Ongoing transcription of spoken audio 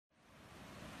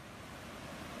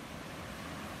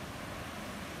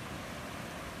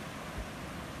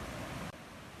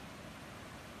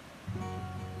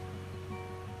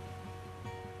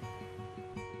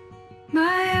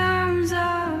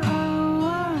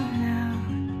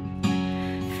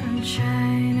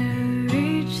trying to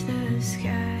reach the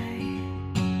sky.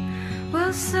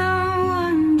 Will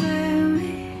someone bail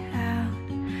me out,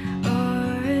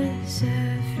 or is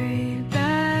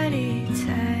everybody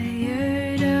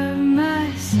tired of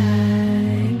my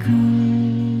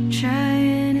cycle,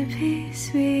 trying to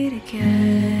piece me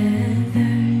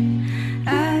together?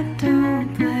 I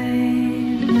don't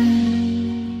blame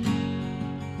them.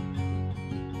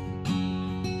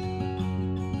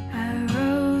 I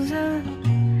rose up,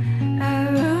 I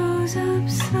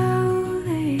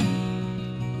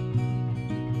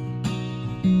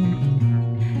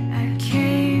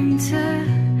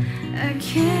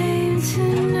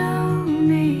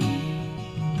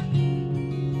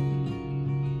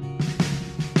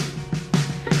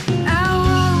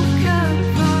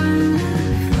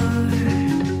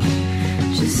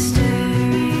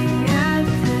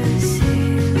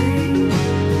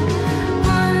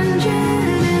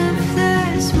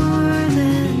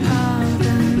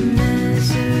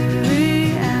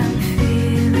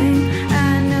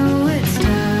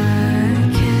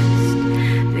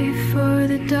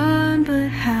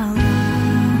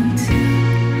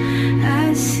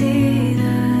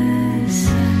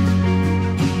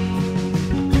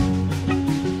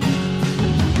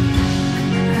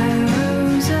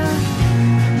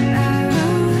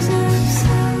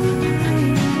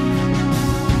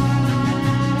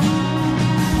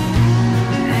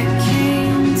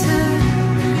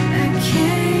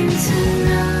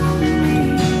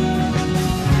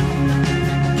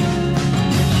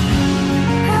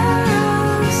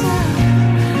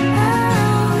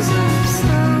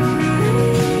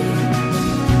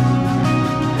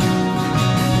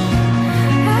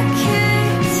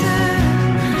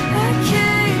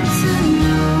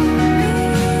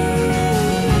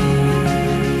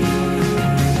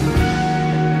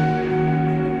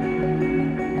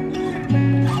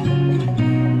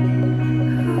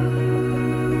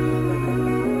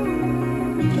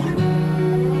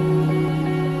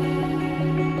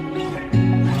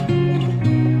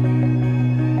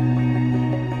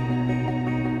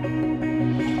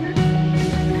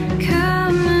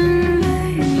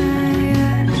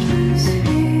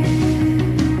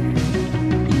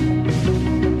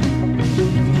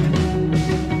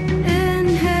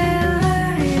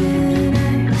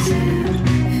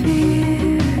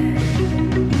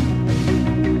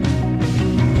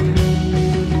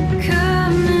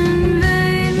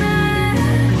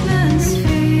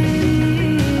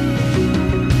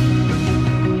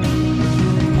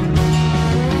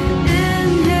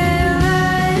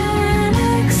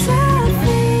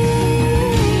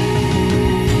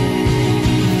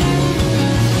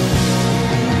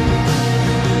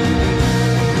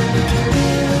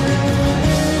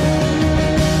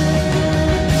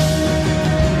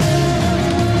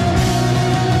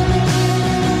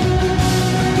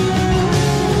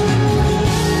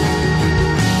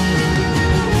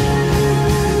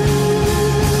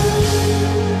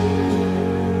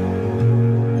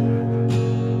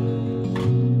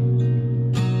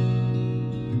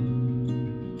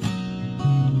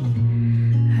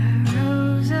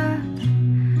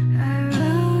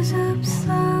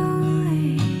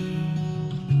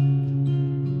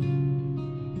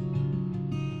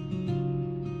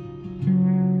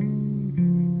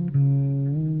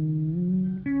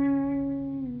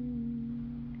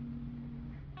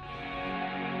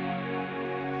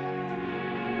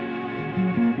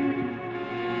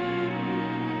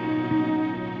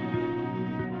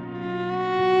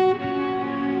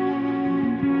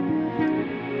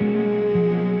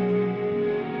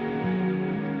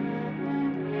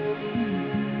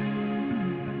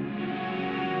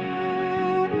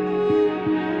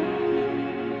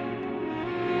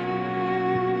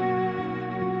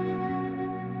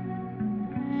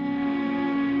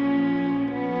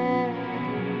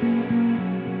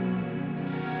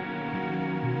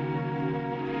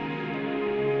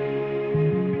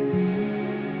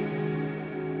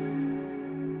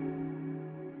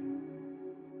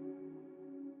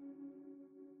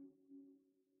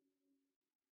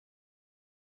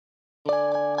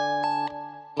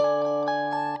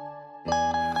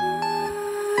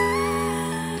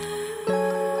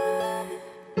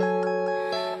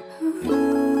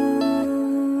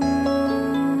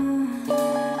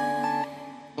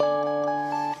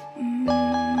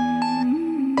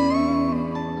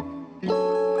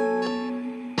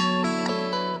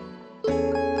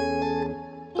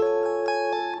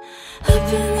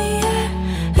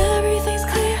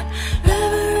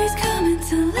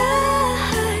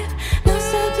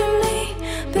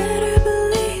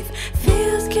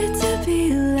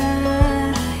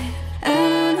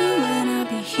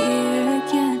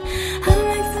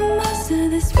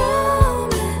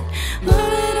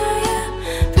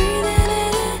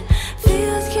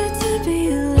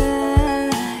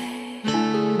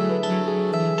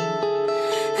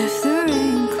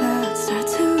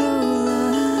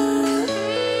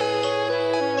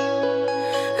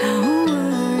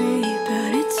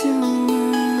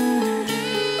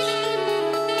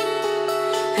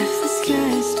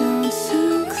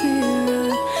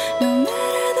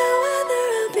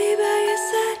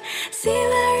see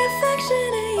my reflection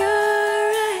in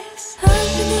your eyes. Up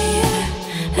in the air,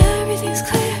 everything's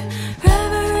clear.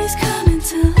 Reveries coming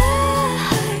to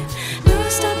life. No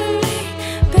stopping me,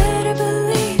 better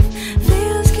believe.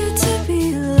 Feels good to be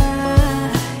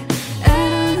alive. I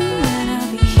don't know when I'll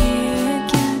be here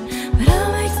again, but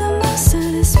I'll make the most of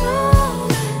this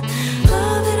moment.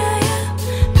 All that I am,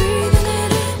 breathing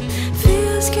it in.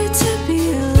 Feels good to be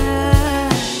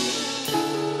alive.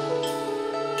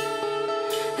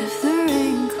 If the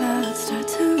rain clouds start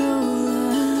to roll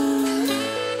up,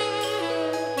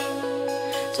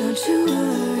 don't you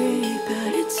worry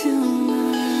about it too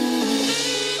much.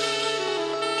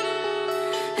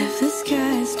 If the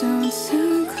skies don't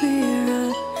soon clear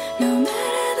up, no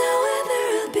matter the weather,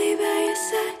 I'll be by your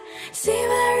side. See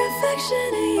my reflection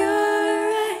in your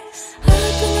eyes.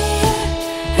 Up in the air,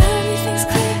 everything's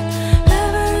clear.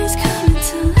 Memories coming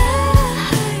to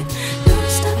life. No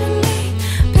stopping me,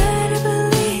 better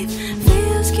believe.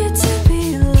 Feels good to be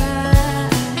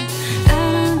alive. I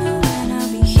don't know when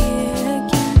I'll be here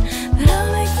again, but I'll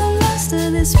make the most of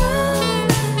this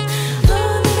moment.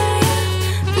 All that I am,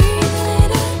 breathing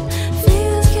it in.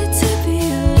 Feels good to be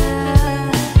alive.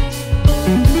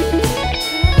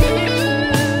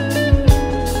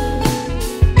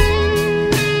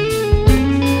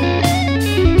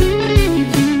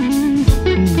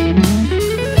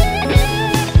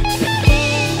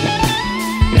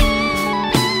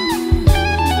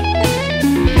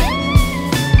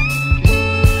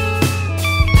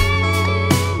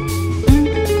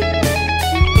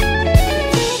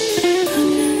 Up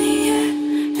in the air,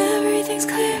 everything's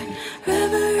clear.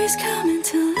 Reveries coming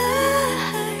to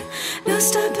life. No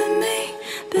stopping me,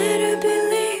 better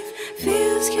believe.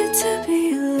 Feels good to be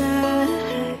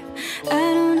alive. I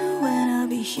don't know when I'll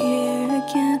be here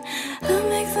again. I'll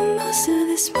make the most of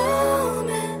this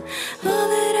moment. All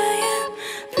that I am,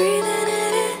 breathing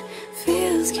it in.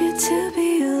 Feels good to be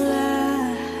alive.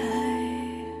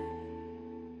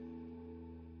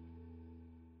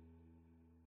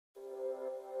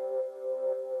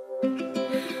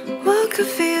 Woke up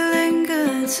feeling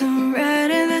good, so I'm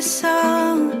writing this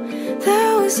song.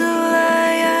 That was a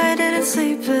lie, I didn't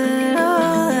sleep at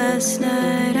all last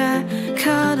night. I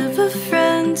called up a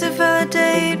friend to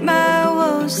validate my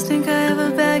woes. Think I have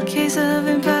a bad case of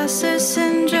imposter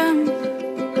syndrome.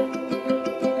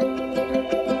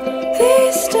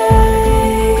 These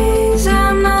days,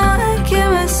 I'm not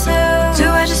liking myself. Do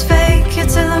I just fake it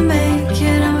till I make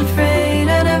it? I'm afraid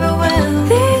I never will.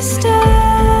 These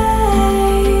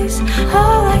days,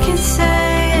 all I can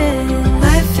say is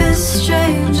life is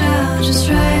strange, I'll just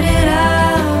write it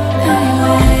out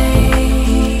anyway.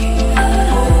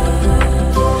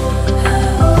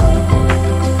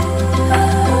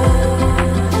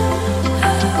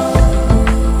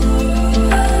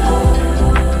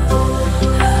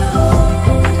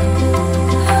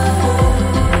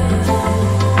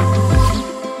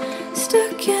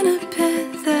 Stuck in a pit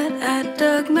that I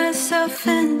dug myself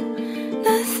in.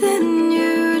 Nothing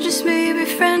new, just me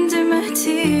befriending my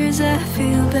tears I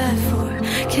feel bad for.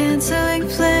 Canceling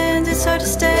plans, it's hard to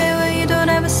stay when you don't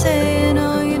have a say, and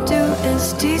all you do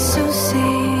is dissociate.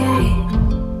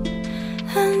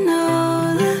 I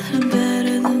know that I'm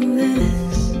better than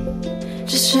this,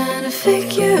 just trying to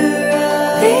figure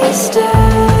out. These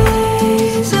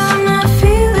days, I'm not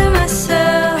feeling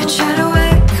myself. I try to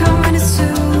wake up when it's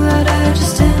too loud, I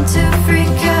just tend to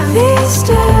freak out. These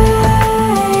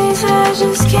days, I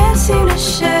just can't seem to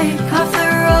shake off the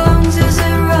wrongs. Is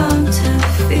it wrong to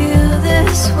feel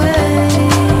this way?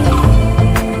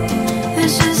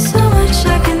 There's just so much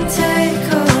I can take.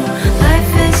 Oh,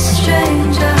 life is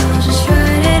strange, I'll just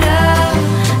write it out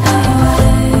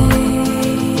anyway.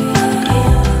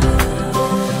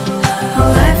 Oh,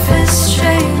 life is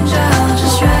strange.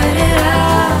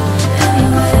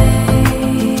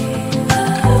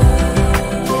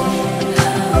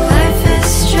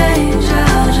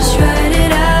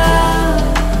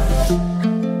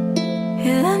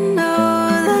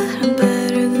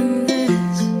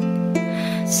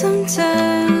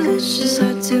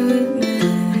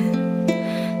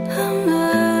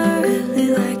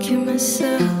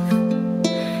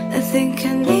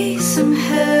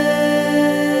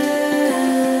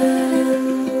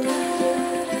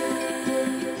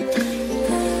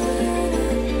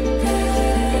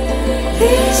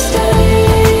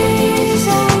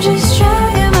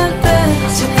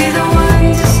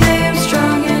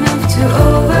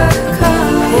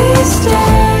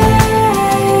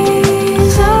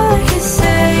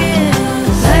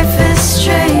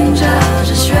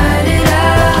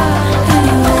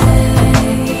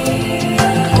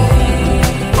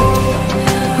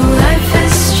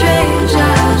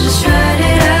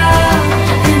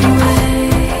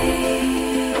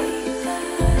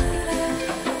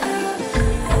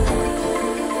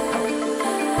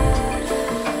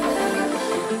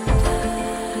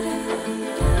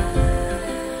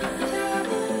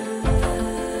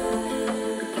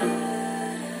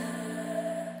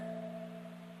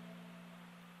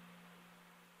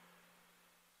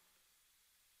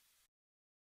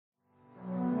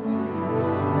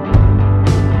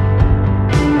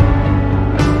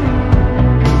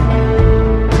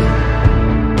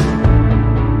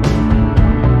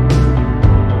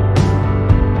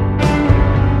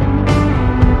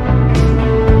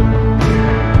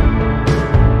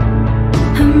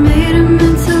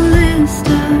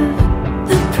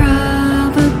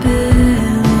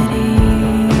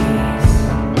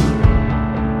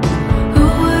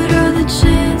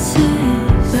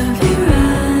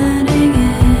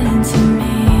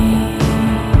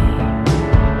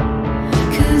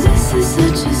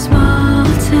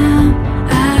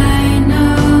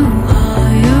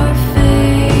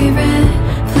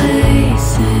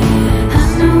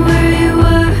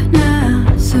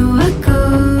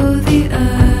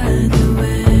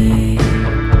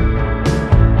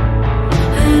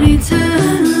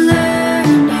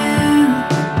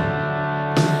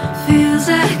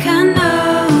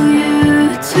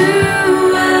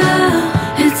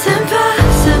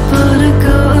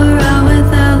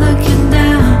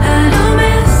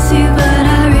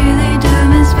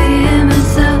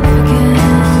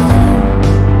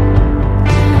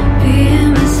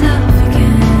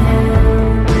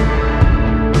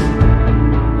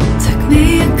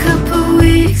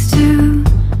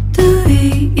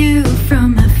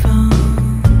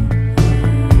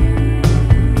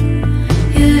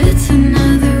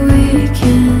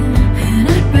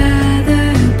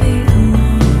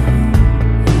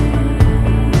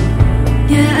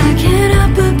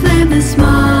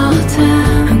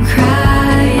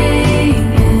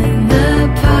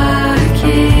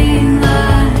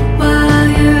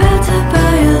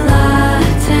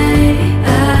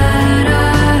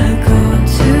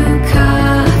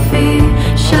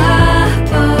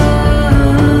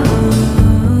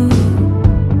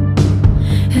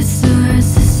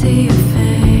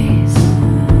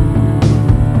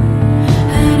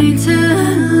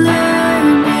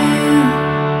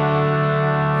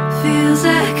 feels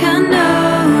like I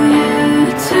know you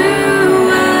too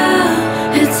well.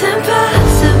 It's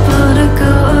impossible to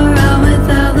go around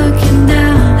without looking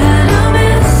down. I don't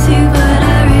miss you, but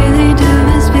I really do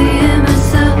miss being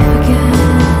myself again.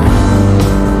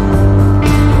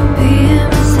 Being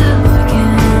myself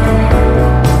again.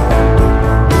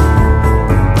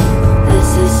 This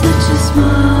is such a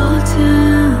small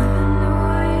town.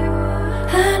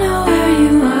 I know where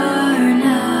you are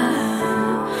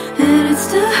now, and it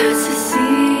still hurts to see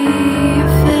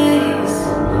your face.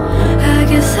 I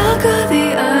guess I'll go the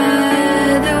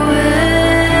other way.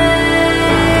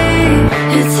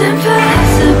 It's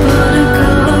impossible to go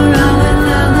around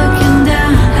without looking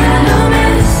down. I don't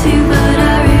miss you, but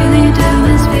I really do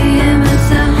miss being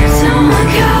myself. Someone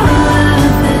call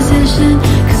a physician,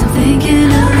 'cause I'm thinking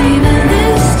of leaving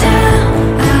this town.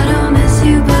 I don't miss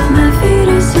you, but my feet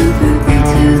are super glued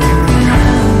to the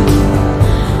ground,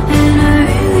 and I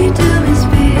really do miss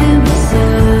being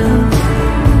myself.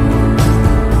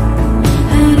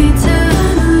 I need to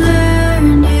unlearn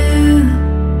you.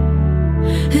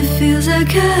 It feels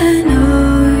like I know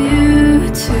you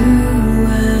too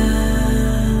well.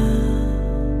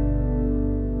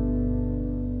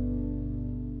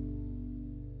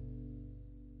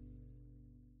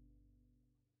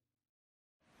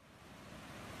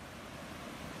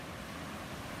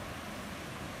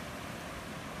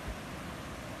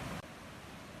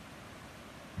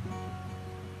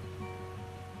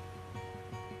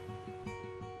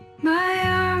 My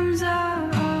arms are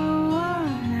all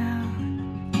worn out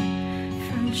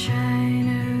from trying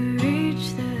to reach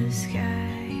the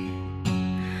sky.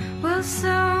 Will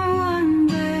someone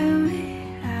bail me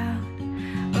out,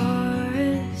 or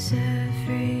is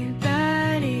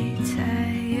everybody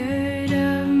tired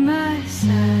of my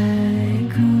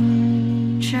cycle,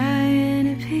 trying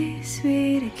to piece me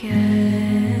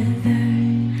together?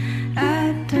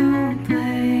 I don't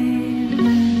blame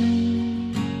them.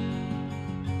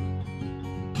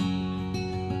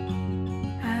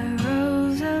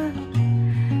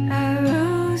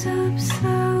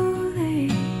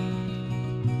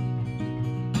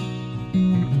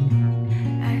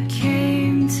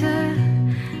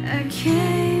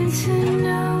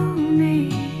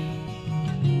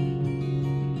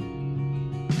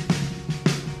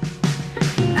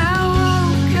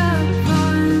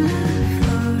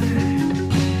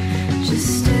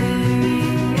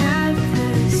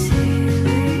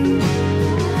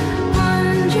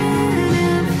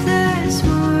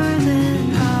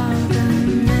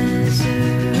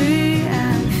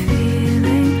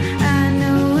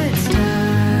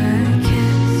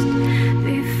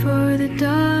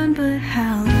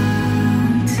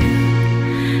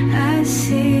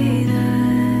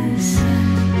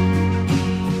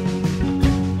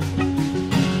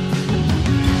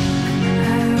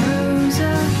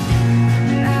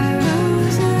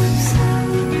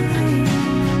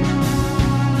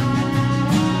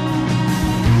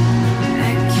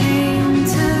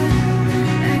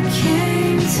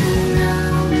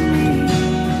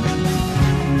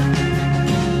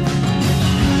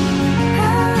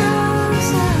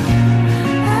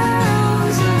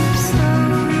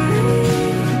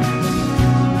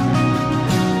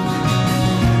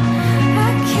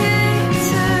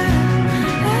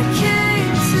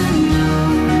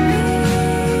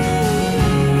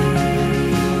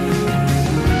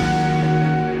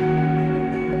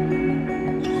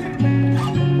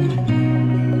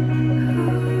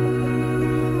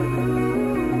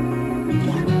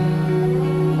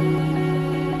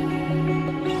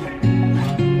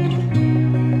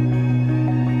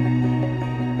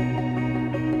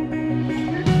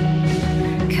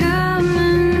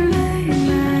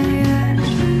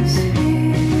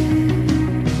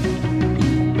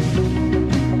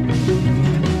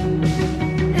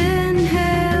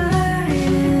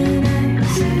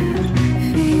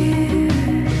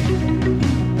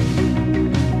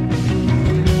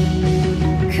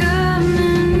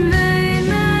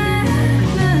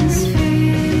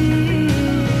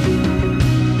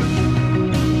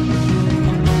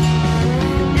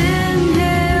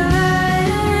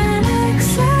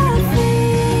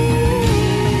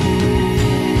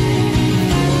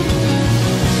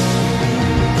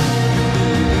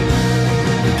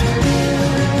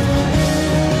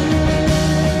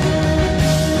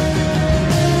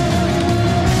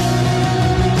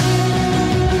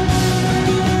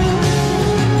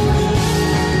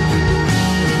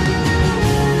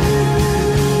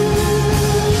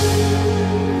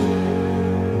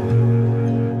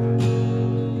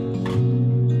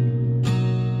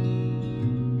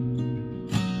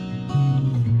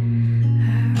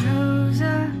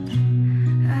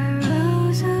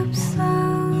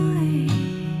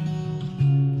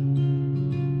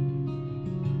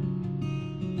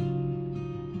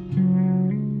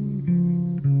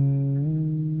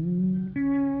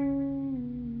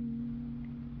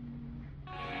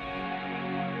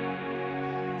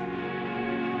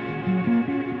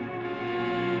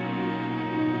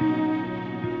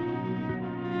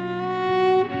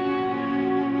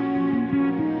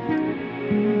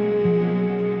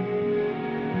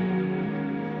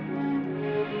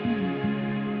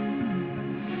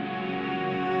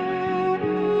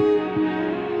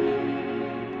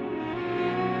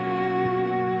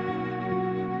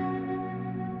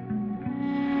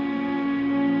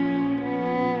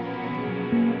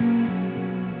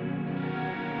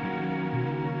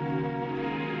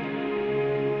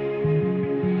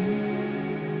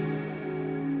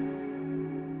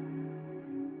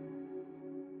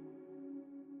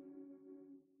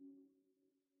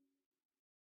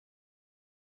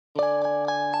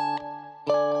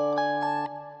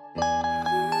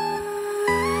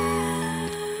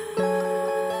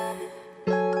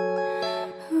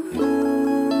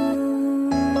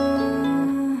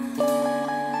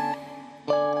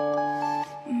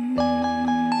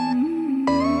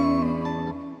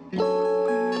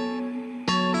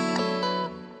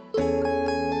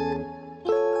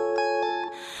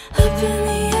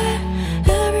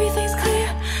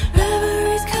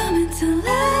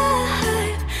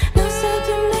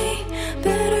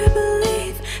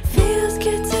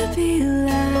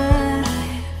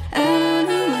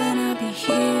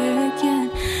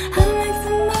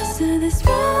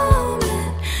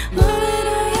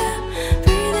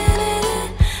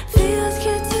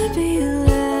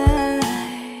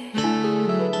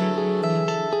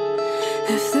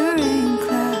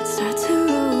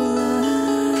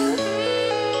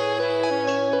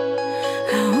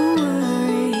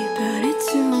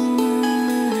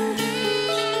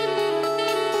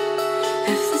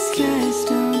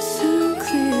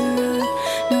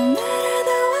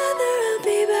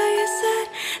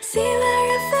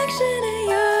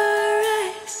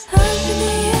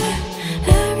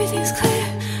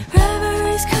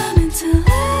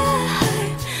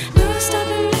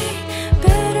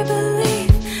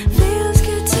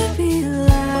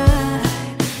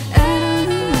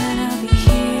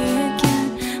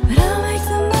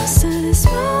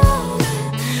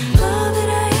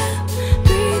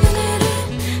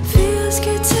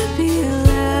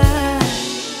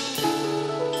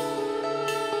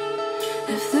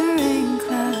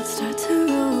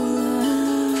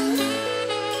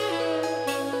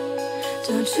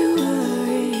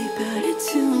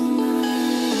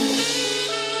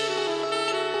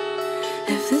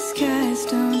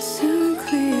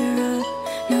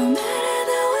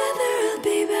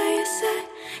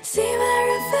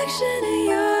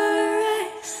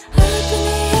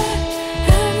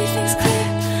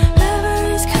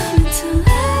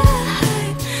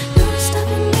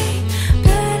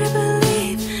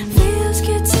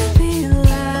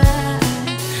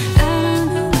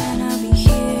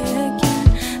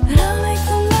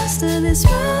 this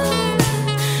moment.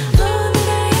 All that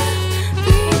I am,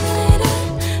 breathing it in,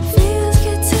 feels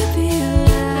good to be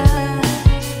alive.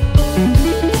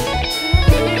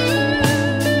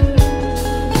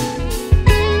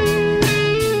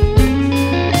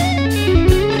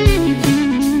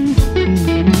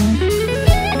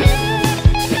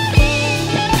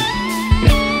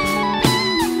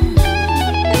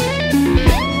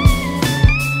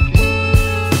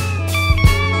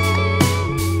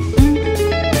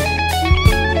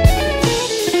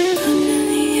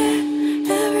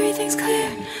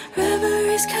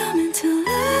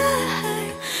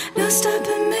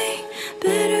 Stopping me,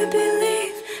 better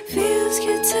believe, feels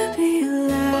good to be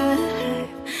alive.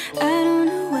 I don't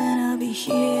know when I'll be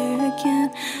here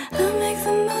again. I'll make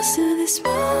the most of this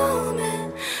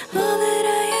moment. All that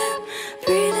I am,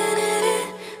 breathing it in,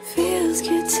 feels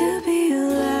good to be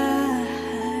alive.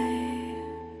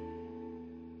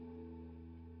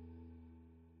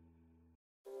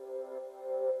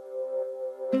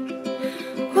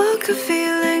 Woke up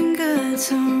feeling good,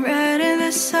 so I'm writing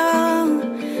this song.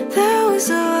 That was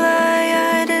a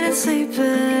lie, I didn't sleep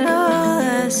at all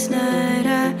last night.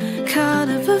 I called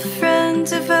up a friend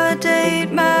to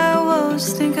validate my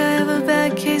woes. Think I have a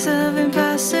bad case of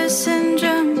imposter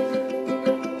syndrome.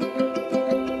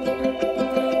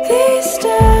 These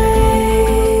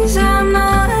days I'm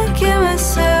not liking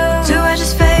myself. Do I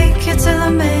just fake it till I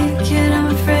make it? I'm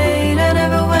afraid I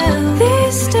never will.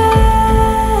 These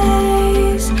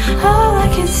days all I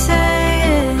can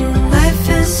say is life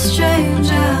is strange,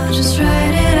 I'll just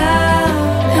write it out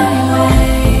anyway.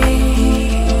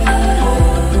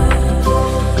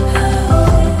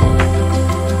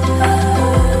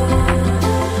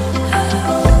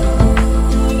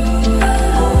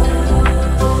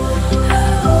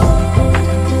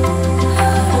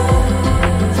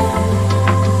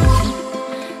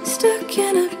 Stuck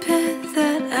in a pit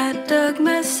that I dug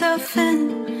myself in.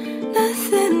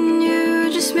 Nothing new,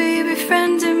 just me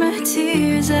befriending my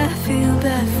tears I feel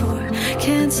bad for.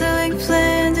 Canceling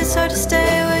plans, it's hard to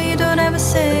stay when you don't have a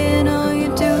say, and all you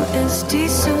do is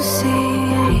dissociate.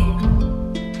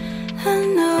 I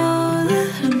know that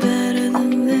I'm better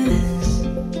than this,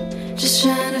 just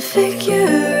trying to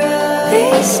figure out.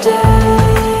 These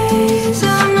days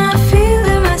I'm not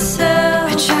feeling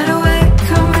myself. I try to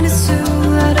wake up when it's too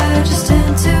loud, I just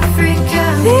tend to freak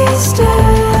out. These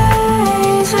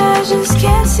days I just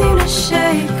can't seem to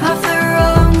shake off the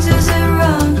wrongs. Is it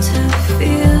wrong to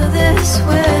feel this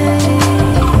way?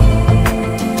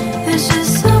 There's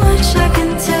just so much I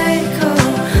can take. Oh,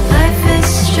 life is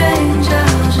strange,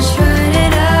 I'll just write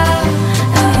it out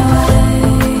anyway.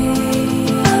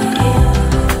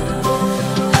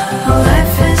 Oh,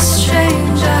 life is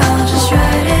strange, I'll just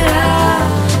write it out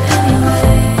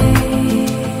anyway.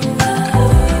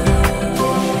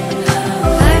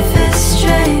 Life is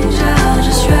strange, I'll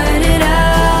just write it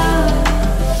out.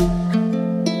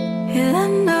 Yeah, I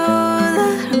know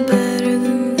that I'm better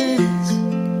than this.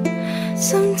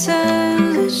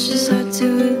 Sometimes it's just hard to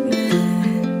admit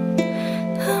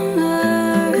I'm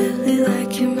not really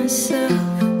liking myself.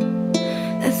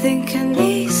 I think I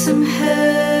need some help.